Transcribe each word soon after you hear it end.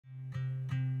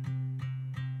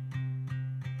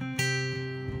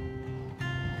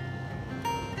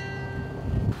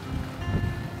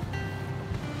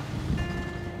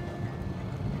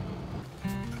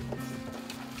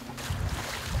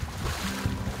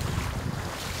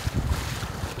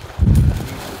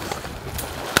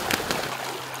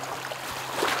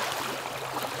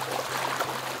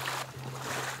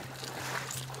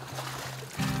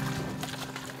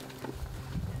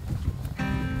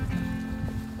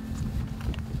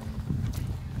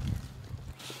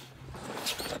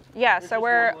Yeah, so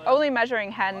we're only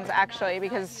measuring hens actually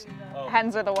because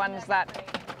hens are the ones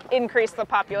that increase the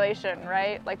population,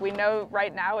 right? Like we know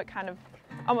right now it kind of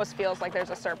almost feels like there's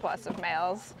a surplus of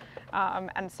males.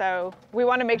 And so we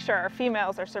want to make sure our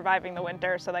females are surviving the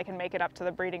winter so they can make it up to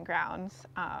the breeding grounds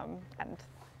and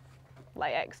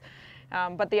lay eggs.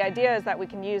 But the idea is that we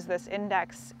can use this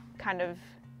index kind of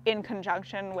in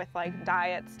conjunction with like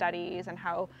diet studies and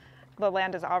how the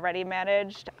land is already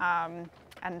managed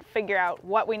and figure out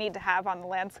what we need to have on the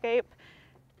landscape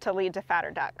to lead to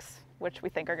fatter ducks, which we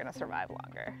think are going to survive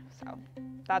longer. So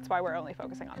that's why we're only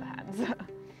focusing on the hens.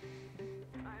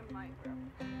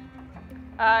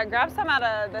 Grab some out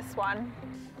of this one.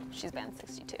 She's band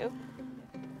 62.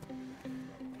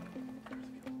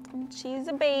 And she's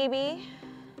a baby.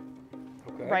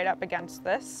 Okay. Right up against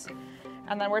this.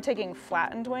 And then we're taking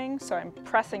flattened wing, so I'm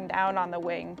pressing down on the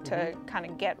wing to kind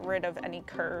of get rid of any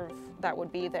curve that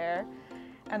would be there.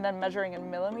 And then measuring in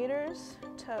millimeters.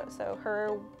 So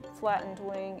her flattened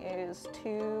wing is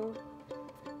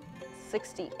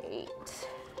 268.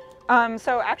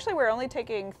 So actually we're only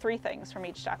taking 3 things from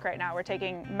each duck right now. We're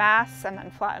taking mass and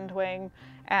then flattened wing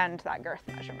and that girth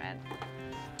measurement.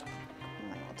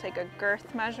 And then we'll take a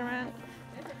girth measurement.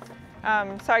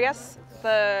 So I guess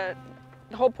the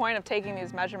whole point of taking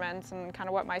these measurements and kind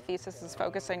of what my thesis is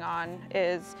focusing on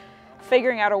is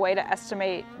figuring out a way to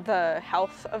estimate the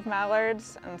health of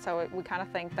mallards. And so we kind of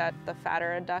think that the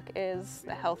fatter a duck is,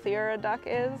 the healthier a duck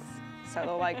is. So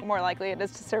the more likely it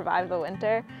is to survive the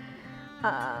winter.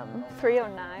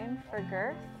 309 for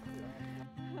girth.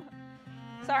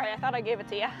 Sorry, I thought I gave it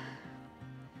to you.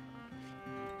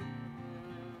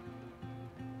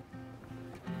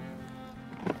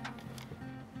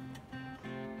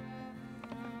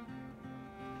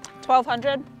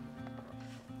 $1,200.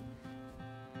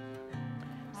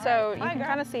 So you can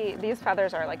kind of see these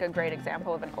feathers are like a great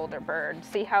example of an older bird.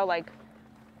 See how like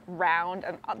round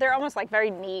and they're almost like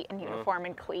very neat and uniform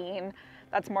and clean.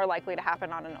 That's more likely to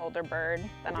happen on an older bird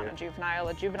than on a juvenile.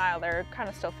 A juvenile, they're kind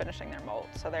of still finishing their molt,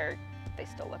 so they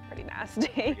still look pretty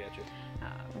nasty.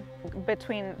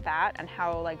 Between that and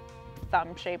how like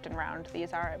thumb-shaped and round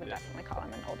these are, I would definitely call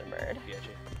them an older bird.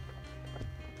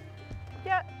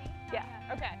 Yeah,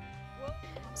 okay.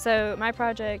 So my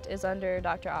project is under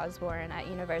Dr. Osborne at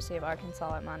University of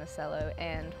Arkansas at Monticello,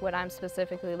 and what I'm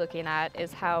specifically looking at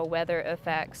is how weather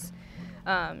affects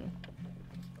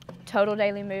total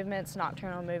daily movements,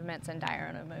 nocturnal movements, and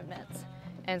diurnal movements.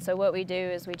 And so what we do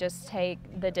is we just take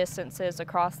the distances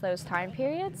across those time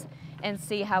periods and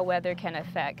see how weather can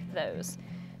affect those.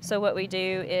 So what we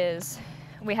do is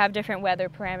we have different weather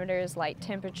parameters like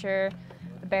temperature,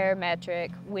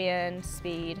 barometric, wind,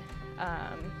 speed,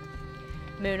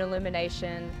 moon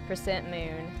illumination, percent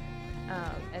moon,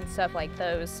 and stuff like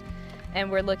those.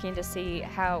 And we're looking to see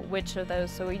which of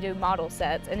those, so we do model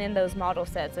sets, and in those model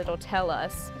sets it'll tell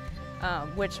us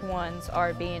which ones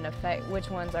are which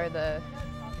ones are the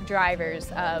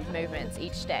drivers of movements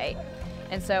each day.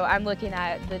 And so I'm looking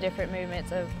at the different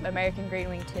movements of American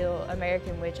green-winged teal,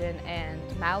 American widgeon, and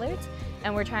mallards,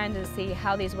 and we're trying to see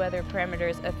how these weather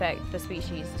parameters affect the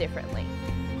species differently.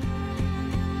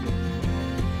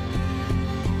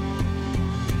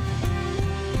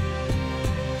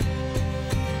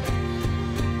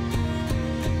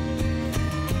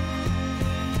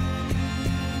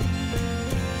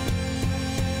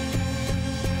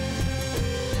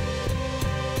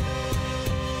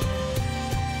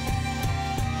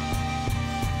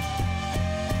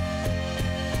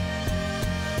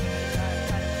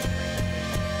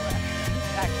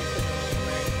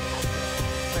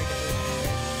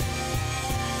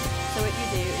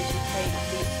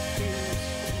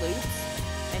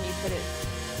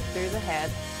 Through the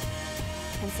head,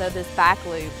 and so this back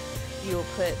loop you will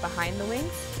put behind the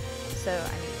wings. So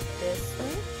I need this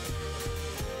wing,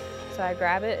 so I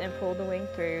grab it and pull the wing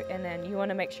through, and then you want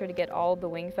to make sure to get all the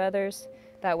wing feathers,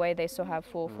 that way they still have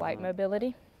full flight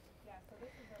mobility.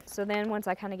 So then once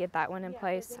I kind of get that one in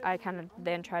place, I kind of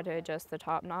then try to adjust the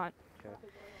top knot.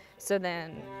 So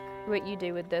then what you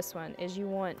do with this one is you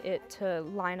want it to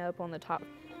line up on the top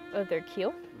of their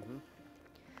keel.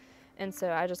 And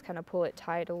so I just kind of pull it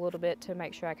tight a little bit to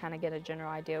make sure I kind of get a general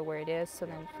idea where it is, so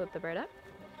then flip the bird up.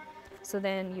 So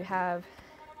then you have,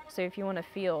 so if you want to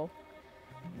feel,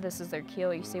 this is their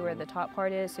keel, you see where the top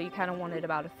part is, so you kind of want it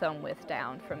about a thumb width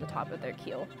down from the top of their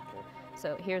keel.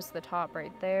 So here's the top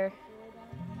right there,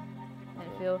 and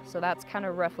feel, so that's kind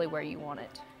of roughly where you want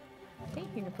it. Okay,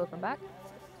 you can flip them back.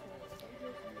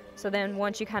 So then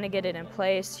once you kind of get it in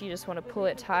place, you just want to pull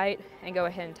it tight and go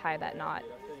ahead and tie that knot.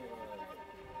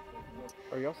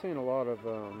 Are y'all seeing a lot of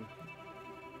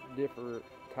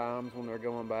times when they're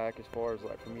going back as far as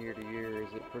like from year to year?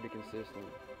 Is it pretty consistent?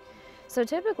 So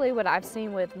typically what I've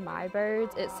seen with my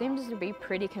birds, it seems to be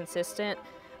pretty consistent.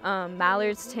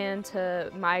 Mallards tend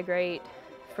to migrate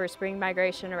for spring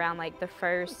migration around like the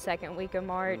first, second week of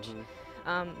March.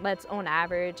 That's on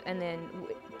average. And then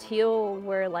teal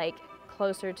were like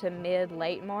closer to mid,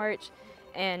 late March.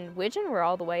 And widgeon were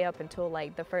all the way up until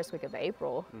like the first week of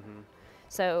April.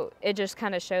 So it just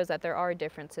kind of shows that there are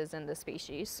differences in the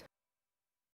species.